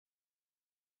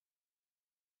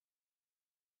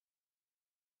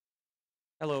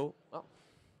Hello. Oh,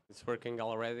 it's working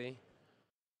already.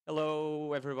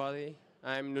 Hello, everybody.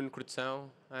 I'm Nuno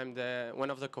Cortesao. I'm one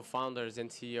of the co-founders and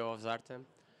CEO of Zartha.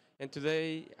 And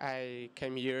today I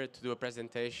came here to do a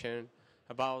presentation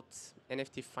about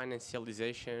NFT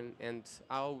financialization and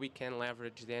how we can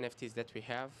leverage the NFTs that we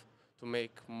have to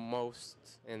make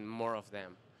most and more of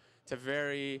them. It's a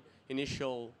very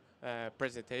initial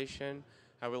presentation.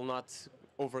 I will not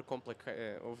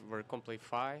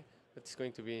overcomplify, but it's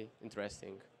going to be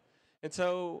interesting. And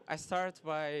so I start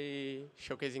by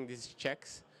showcasing these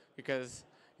checks because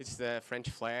it's the French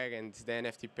flag and it's the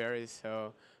NFT Paris,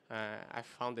 so I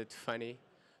found it funny.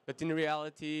 But in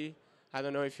reality, I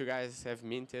don't know if you guys have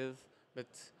minted, but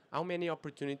how many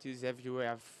opportunities have you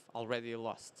already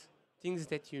lost? Things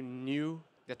that you knew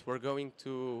that were going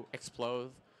to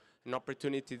explode, an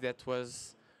opportunity that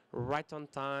was right on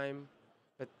time,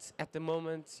 but at the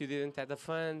moment you didn't have the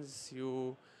funds,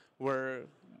 were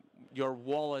your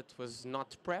wallet was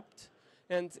not prepped,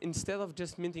 and instead of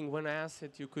just minting one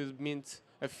asset, you could mint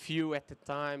a few at a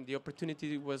time. The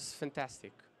opportunity was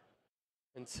fantastic.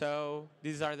 And so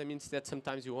these are the mints that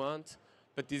sometimes you want,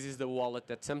 but this is the wallet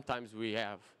that sometimes we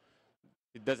have.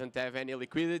 It doesn't have any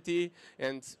liquidity,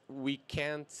 and we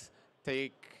can't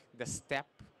take the step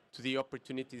to the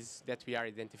opportunities that we are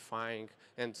identifying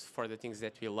and for the things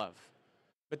that we love.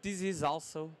 But this is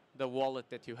also the wallet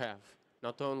that you have.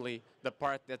 Not only the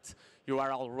part that you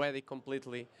are already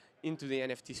completely into the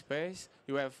NFT space,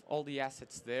 you have all the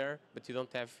assets there, but you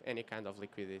don't have any kind of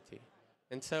liquidity.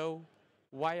 And so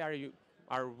why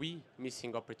are we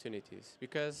missing opportunities?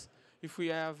 Because if we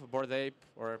have a Bored Ape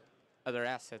or other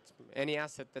assets, any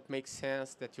asset that makes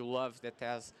sense, that you love, that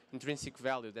has intrinsic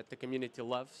value, that the community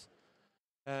loves,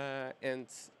 and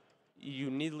you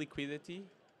need liquidity,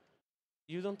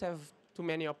 you don't have too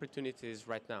many opportunities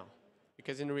right now.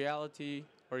 Because in reality,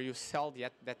 or you sell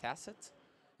that asset,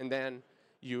 and then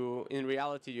in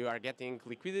reality, you are getting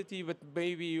liquidity, but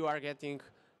maybe you are getting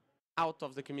out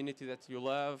of the community that you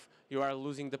love, you are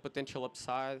losing the potential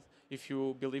upside. If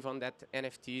you believe on that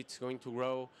NFT, it's going to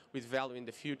grow with value in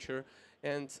the future,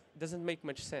 and doesn't make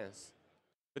much sense.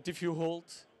 But if you hold,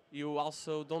 you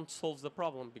also don't solve the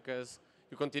problem because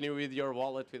you continue with your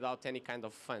wallet without any kind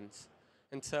of funds.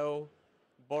 And so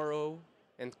borrow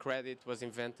and credit was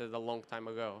invented a long time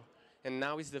ago. And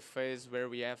now is the phase where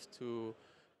we have to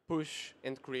push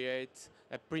and create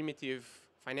a primitive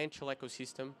financial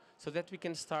ecosystem so that we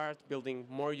can start building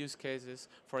more use cases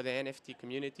for the NFT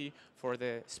community, for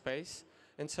the space.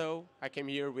 And so I came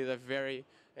here with a very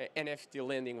NFT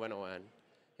lending 101.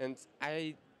 And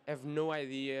I have no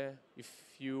idea if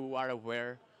you are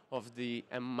aware of the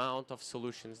amount of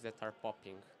solutions that are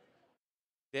popping.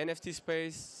 The NFT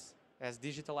space has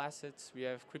digital assets, we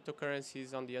have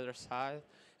cryptocurrencies on the other side,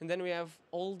 and then we have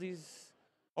all these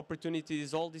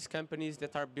opportunities, all these companies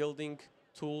that are building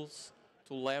tools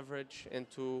to leverage and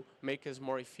to make us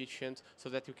more efficient so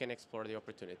that you can explore the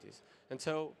opportunities. And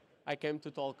so I came to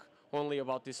talk only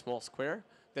about this small square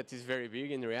that is very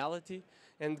big in reality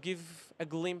and give a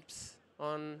glimpse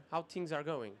on how things are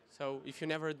going. So if you've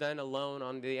never done a loan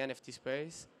on the NFT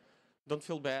space, don't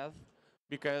feel bad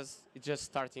because it's just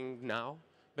starting now,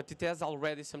 but it has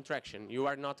already some traction. You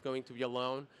are not going to be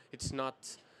alone. It's not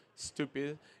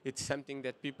stupid. It's something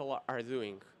that people are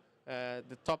doing.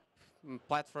 The top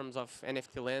platforms of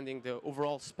NFT lending, the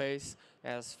overall space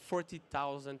has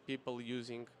 40,000 people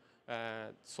using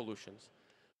solutions.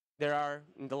 There are,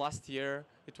 in the last year,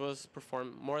 it was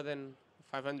performed more than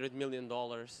 $500 million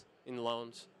in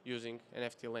loans using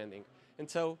NFT lending. And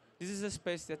so this is a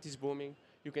space that is booming.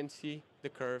 You can see the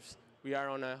curves. We are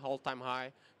on an all-time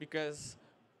high because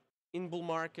in bull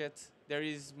market, there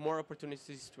is more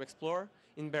opportunities to explore.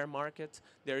 In bear market,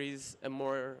 there is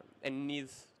a need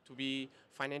to be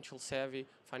financial savvy,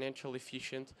 financial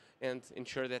efficient, and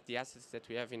ensure that the assets that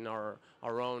we have in our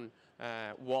own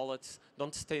wallets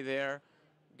don't stay there,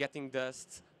 getting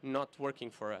dust, not working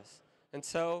for us. And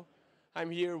so I'm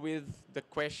here with the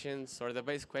questions or the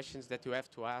base questions that you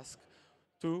have to ask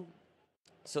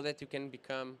so that you can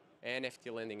become an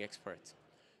NFT lending expert.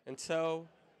 And so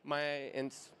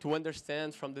to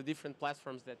understand from the different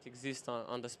platforms that exist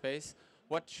on the space,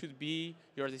 what should be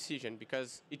your decision?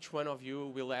 Because each one of you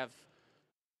will have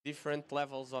different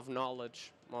levels of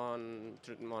knowledge on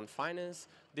finance,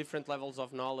 different levels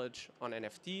of knowledge on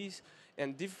NFTs,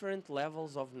 and different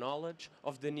levels of knowledge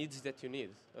of the needs that you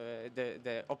need.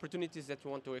 The opportunities that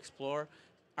you want to explore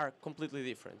are completely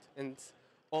different. And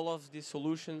all of these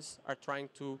solutions are trying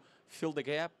to fill the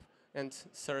gap and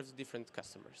serve different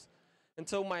customers. And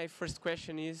so my first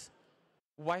question is,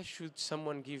 why should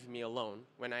someone give me a loan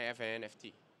when I have an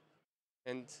NFT?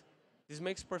 And This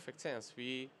makes perfect sense.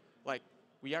 Like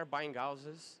we are buying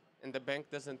houses, and the bank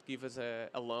doesn't give us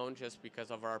a loan just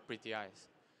because of our pretty eyes.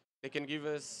 They can give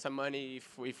us some money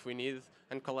if we need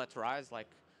uncollateralized. Like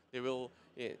they will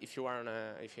if you are on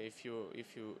a if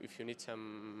you need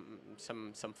some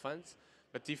funds.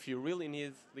 But if you really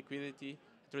need liquidity,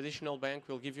 a traditional bank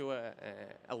will give you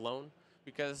a loan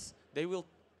because they will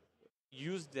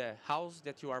use the house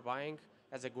that you are buying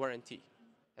as a guarantee,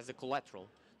 as a collateral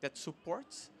that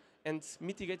supports and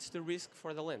mitigates the risk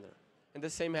for the lender. And the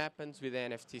same happens with the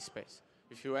NFT space.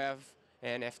 If you have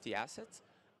an NFT asset,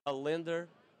 a lender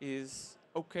is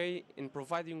okay in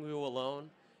providing you a loan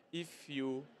if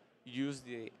you use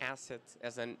the asset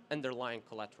as an underlying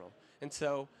collateral. And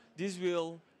so this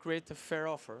will create a fair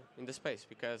offer in the space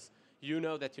because you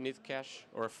know that you need cash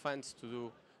or funds to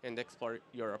do and explore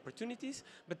your opportunities,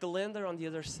 but the lender on the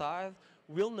other side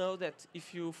will know that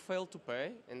if you fail to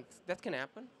pay, and that can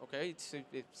happen, okay,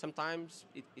 sometimes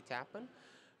it happens,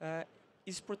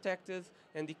 is protected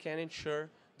and it can ensure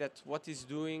that what it's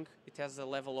doing, it has a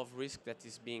level of risk that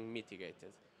is being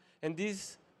mitigated. And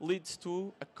this leads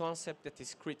to a concept that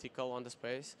is critical on the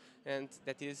space, and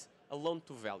that is a loan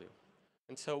to value.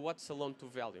 And so what's a loan to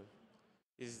value?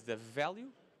 Is the value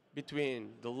between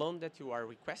the loan that you are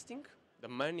requesting, the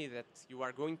money that you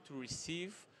are going to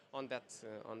receive on that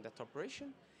operation,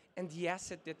 and the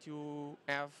asset that you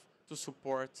have to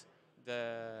support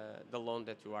the loan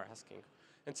that you are asking.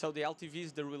 And so the LTV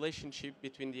is the relationship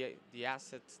between the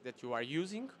asset that you are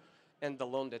using and the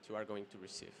loan that you are going to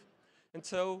receive. And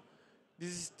so this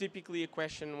is typically a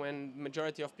question when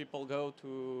majority of people go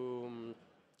to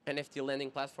NFT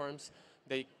lending platforms.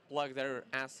 They plug their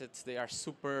assets, they are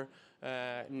super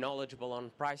knowledgeable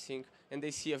on pricing, and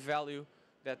they see a value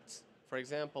that, for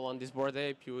example, on this Bored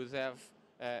Ape, you would have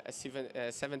a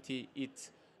 70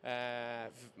 ETH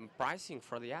pricing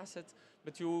for the asset,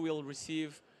 but you will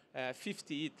receive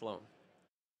 50 ETH loan.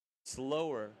 It's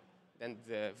lower than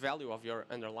the value of your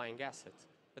underlying asset.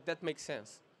 But that makes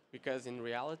sense, because in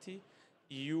reality,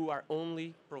 you are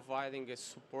only providing a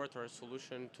support or a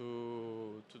solution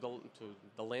to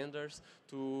the lenders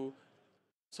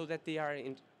so that they are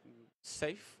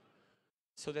safe,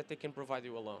 so that they can provide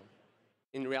you a loan.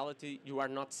 In reality, you are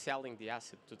not selling the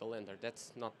asset to the lender.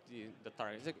 That's not the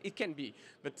target. It can be,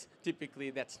 but typically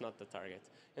that's not the target.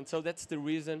 And so that's the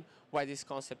reason why these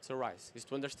concepts arise, is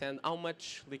to understand how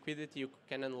much liquidity you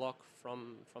can unlock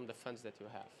from the funds that you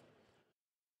have.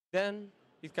 Then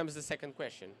it comes the second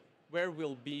question. Where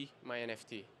will be my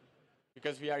NFT?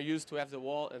 Because we are used to have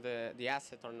the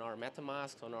asset on our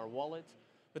MetaMask, on our wallet.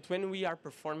 But when we are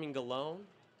performing a loan,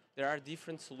 there are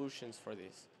different solutions for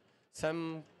this.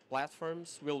 Some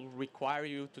platforms will require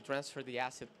you to transfer the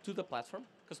asset to the platform,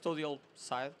 custodial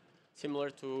side, similar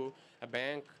to a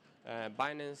bank,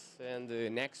 Binance, and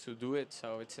Next to do it.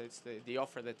 So it's the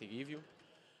offer that they give you.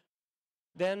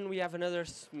 Then we have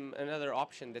another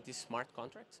option that is smart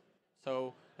contracts.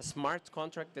 So a smart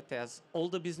contract that has all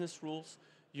the business rules.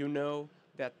 You know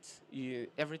that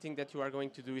everything that you are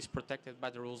going to do is protected by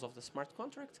the rules of the smart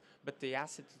contract, but the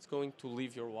asset is going to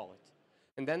leave your wallet.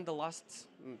 And then the last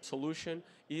solution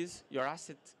is your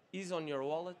asset is on your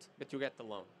wallet, but you get the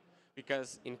loan.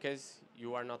 Because in case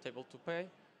you are not able to pay,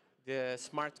 the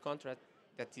smart contract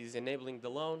that is enabling the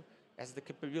loan has the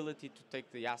capability to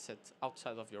take the asset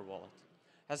outside of your wallet.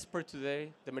 As per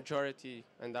today, the majority,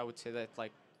 and I would say that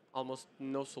like almost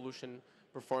no solution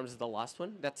performs the last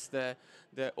one. That's the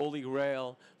holy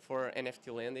grail for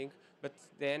NFT lending. But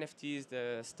the NFT is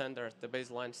the standard, the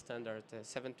baseline standard,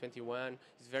 721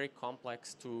 is very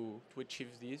complex to achieve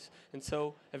this. And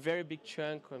so a very big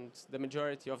chunk and the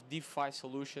majority of DeFi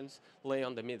solutions lay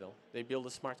on the middle. They build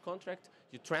a smart contract,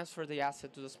 you transfer the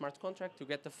asset to the smart contract, you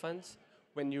get the funds.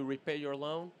 When you repay your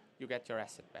loan, you get your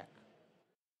asset back.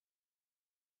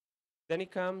 Then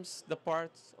it comes the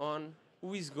part on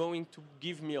who is going to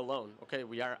give me a loan. Okay,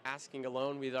 we are asking a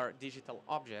loan with our digital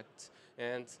objects,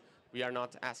 and we are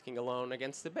not asking a loan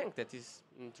against the bank that is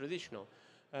traditional.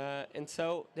 And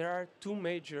so there are two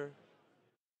major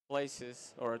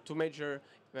places or two major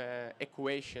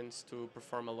equations to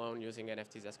perform a loan using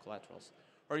NFTs as collaterals.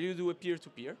 Or you do a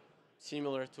peer-to-peer,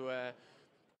 similar to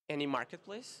any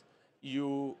marketplace.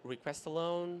 You request a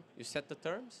loan, you set the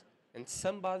terms, and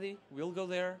somebody will go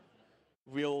there,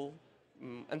 will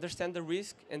understand the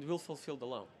risk, and will fulfill the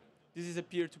loan. This is a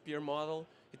peer-to-peer model.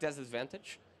 It has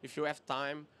advantage. If you have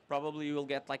time, probably you will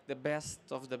get like the best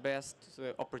of the best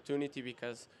opportunity,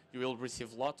 because you will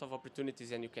receive lots of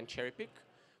opportunities and you can cherry pick.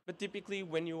 But typically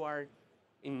when you are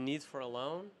in need for a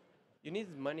loan, you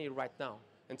need money right now.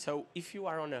 And so if you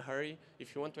are on a hurry,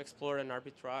 if you want to explore an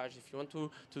arbitrage, if you want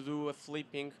to do a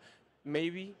flipping,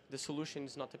 maybe the solution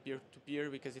is not a peer-to-peer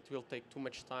because it will take too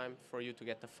much time for you to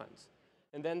get the funds.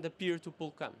 And then the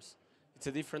peer-to-pool comes. It's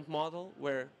a different model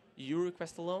where you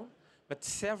request a loan, but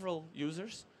several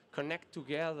users connect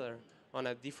together on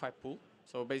a DeFi pool.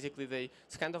 So basically,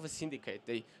 it's kind of a syndicate.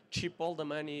 They chip all the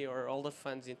money or all the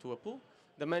funds into a pool.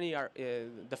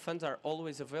 The funds are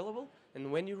always available,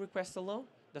 and when you request a loan,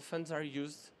 the funds are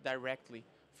used directly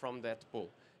from that pool.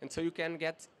 And so you can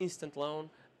get instant loan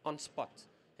on spot.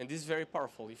 And this is very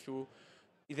powerful. If you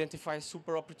identify a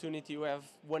super opportunity, you have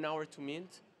 1 hour to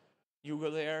mint, you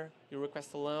go there, you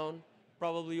request a loan,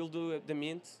 probably you'll do the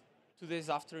mint 2 days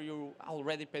after you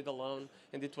already paid the loan,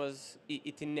 and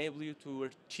it enabled you to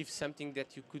achieve something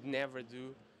that you could never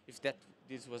do if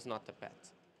this was not a pet.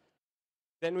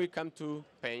 Then we come to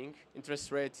paying.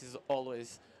 Interest rate is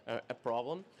always a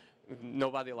problem.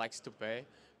 Nobody likes to pay.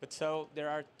 But so there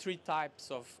are three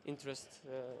types of interest.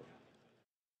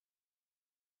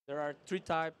 There are three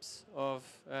types of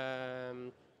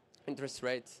interest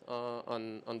rates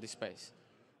on this space.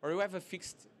 Or you have a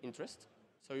fixed interest.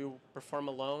 So you perform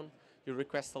a loan, you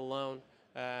request a loan,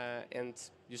 and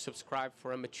you subscribe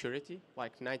for a maturity,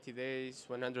 like 90 days,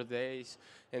 100 days,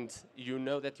 and you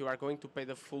know that you are going to pay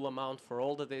the full amount for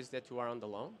all the days that you are on the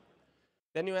loan.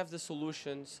 Then you have the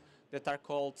solutions that are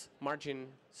called margin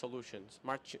solutions,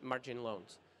 margin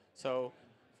loans. So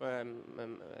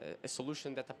a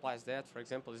solution that applies that, for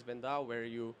example, is Bendao, where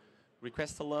you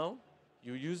request a loan,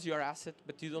 you use your asset,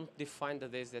 but you don't define the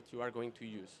days that you are going to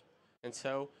use. And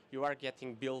so you are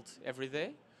getting billed every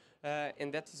day,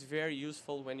 and that is very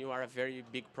useful when you are a very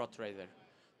big pro trader.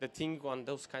 The thing on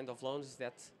those kind of loans is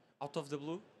that out of the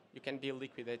blue, you can be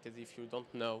liquidated if you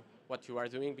don't know what you are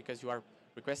doing because you are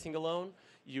requesting a loan,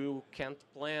 you can't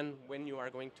plan when you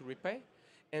are going to repay,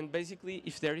 and basically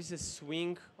if there is a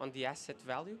swing on the asset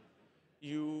value,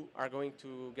 you are going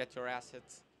to get your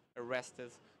assets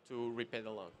arrested to repay the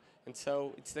loan. And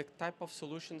so it's the type of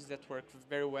solutions that work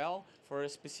very well for a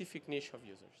specific niche of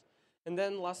users. And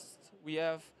then last, we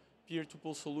have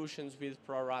peer-to-pool solutions with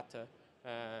pro rata,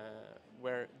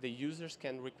 where the users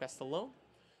can request a loan.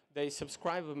 They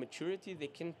subscribe a maturity. They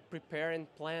can prepare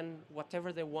and plan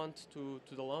whatever they want to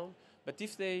the loan. But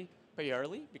if they pay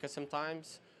early, because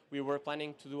sometimes we were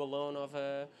planning to do a loan of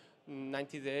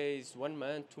 90 days, 1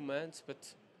 month, 2 months,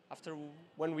 but after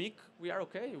 1 week, we are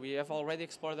okay. We have already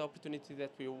explored the opportunity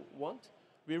that we want.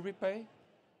 We repay,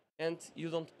 and you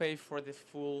don't pay for the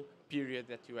full period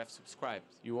that you have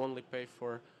subscribed. You only pay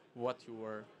for what you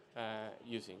were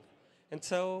using. And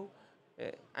so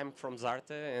I'm from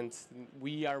Zartha, and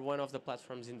we are one of the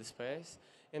platforms in the space.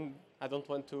 And I don't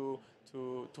want to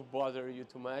bother you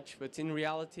too much, but in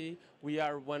reality, we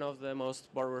are one of the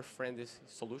most borrower-friendly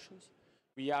solutions.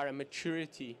 We are a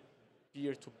maturity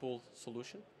peer-to-pool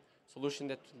solution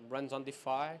that runs on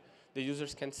DeFi. The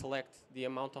users can select the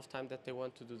amount of time that they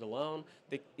want to do the loan.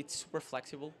 It's super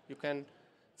flexible. You can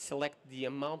select the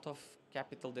amount of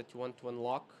capital that you want to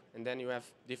unlock, and then you have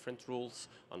different rules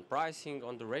on pricing,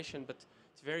 on duration, but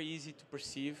it's very easy to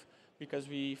perceive because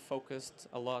we focused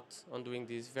a lot on doing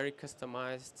this very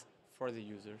customized for the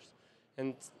users.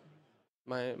 And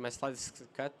my slide is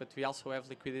cut, but we also have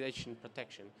liquidation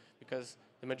protection because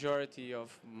the majority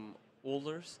of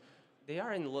holders, they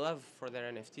are in love for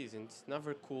their NFTs, and it's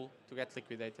never cool to get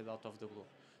liquidated out of the blue.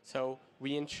 So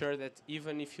we ensure that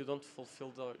even if you don't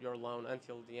fulfill your loan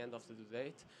until the end of the due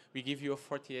date, we give you a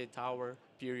 48-hour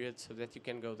period so that you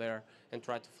can go there and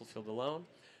try to fulfill the loan.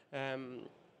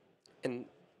 And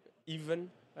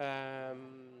even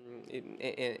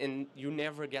and you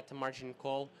never get a margin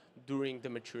call during the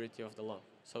maturity of the loan.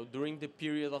 So during the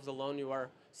period of the loan, you are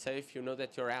safe. You know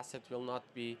that your asset will not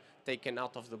be taken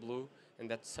out of the blue, and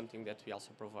that's something that we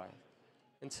also provide.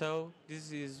 And so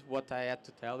this is what I had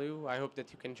to tell you. I hope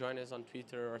that you can join us on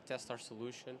Twitter or test our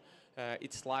solution.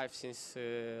 It's live since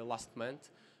last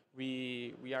month.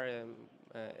 We are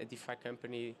a DeFi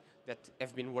company that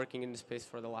have been working in the space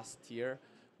for the last year.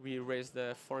 We raised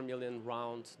a 4 million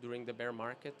round during the bear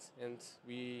market, and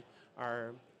we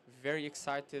are very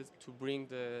excited to bring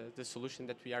the solution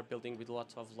that we are building with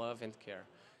lots of love and care.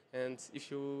 And if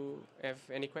you have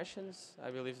any questions, I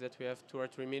believe that we have 2 or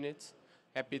 3 minutes.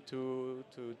 Happy to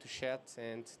chat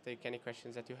and take any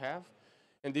questions that you have.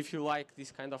 And if you like this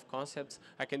kind of concepts,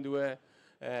 I can do a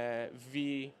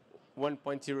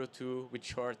V1.02 with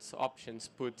shorts, options,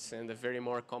 puts, and a very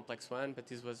more complex one. But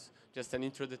this was just an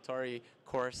introductory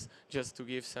course just to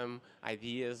give some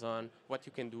ideas on what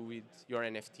you can do with your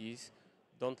NFTs.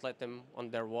 Don't let them on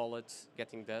their wallets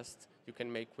getting dust. You can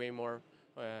make way more,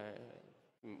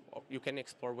 you can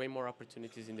explore way more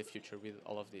opportunities in the future with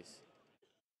all of this.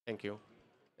 Thank you.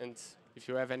 And if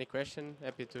you have any question,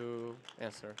 happy to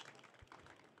answer.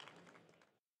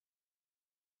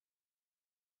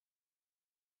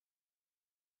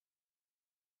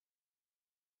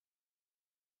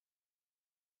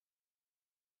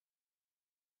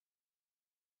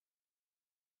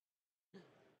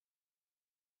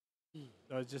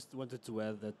 I just wanted to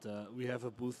add that we have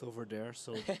a booth over there,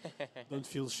 so don't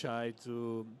feel shy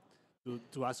to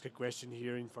ask a question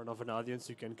here in front of an audience.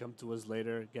 You can come to us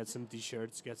later, get some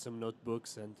T-shirts, get some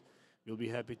notebooks, and we'll be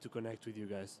happy to connect with you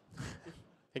guys.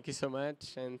 Thank you so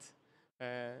much, and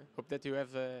hope that you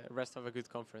have the rest of a good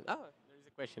conference. Oh, there is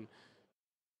a question.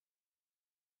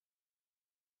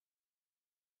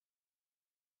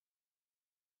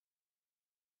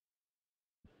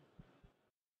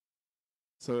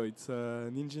 So it's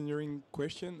an engineering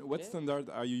question. What Yeah. standard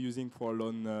are you using for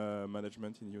loan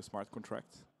management in your smart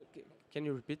contract? Can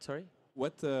you repeat? Sorry.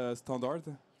 What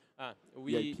standard?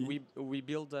 We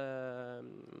build a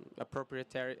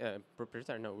proprietary.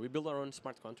 No, we build our own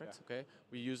smart contracts. Yeah. Okay,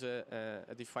 we use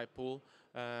a DeFi pool,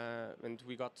 and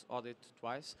we got audited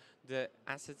twice. The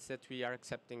assets that we are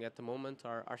accepting at the moment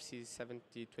are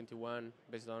RC7021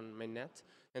 based on mainnet,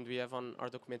 and we have on our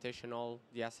documentation all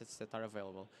the assets that are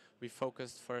available. We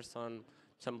focused first on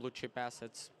some blue chip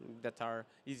assets that are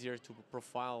easier to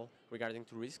profile regarding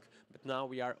to risk, but now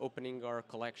we are opening our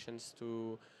collections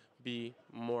to be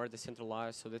more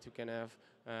decentralized so that we can have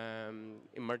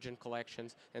emergent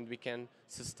collections and we can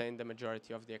sustain the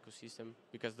majority of the ecosystem,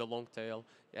 because the long tail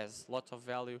has lots of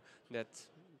value that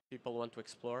people want to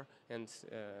explore and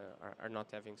are not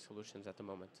having solutions at the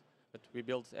moment. But we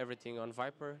built everything on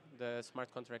Viper. The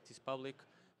smart contract is public,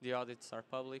 the audits are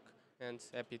public, and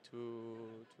happy to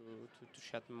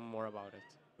chat more about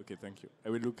it. Okay, thank you. I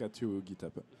will look at your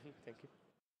GitHub. Thank you.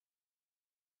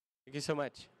 Thank you so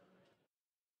much.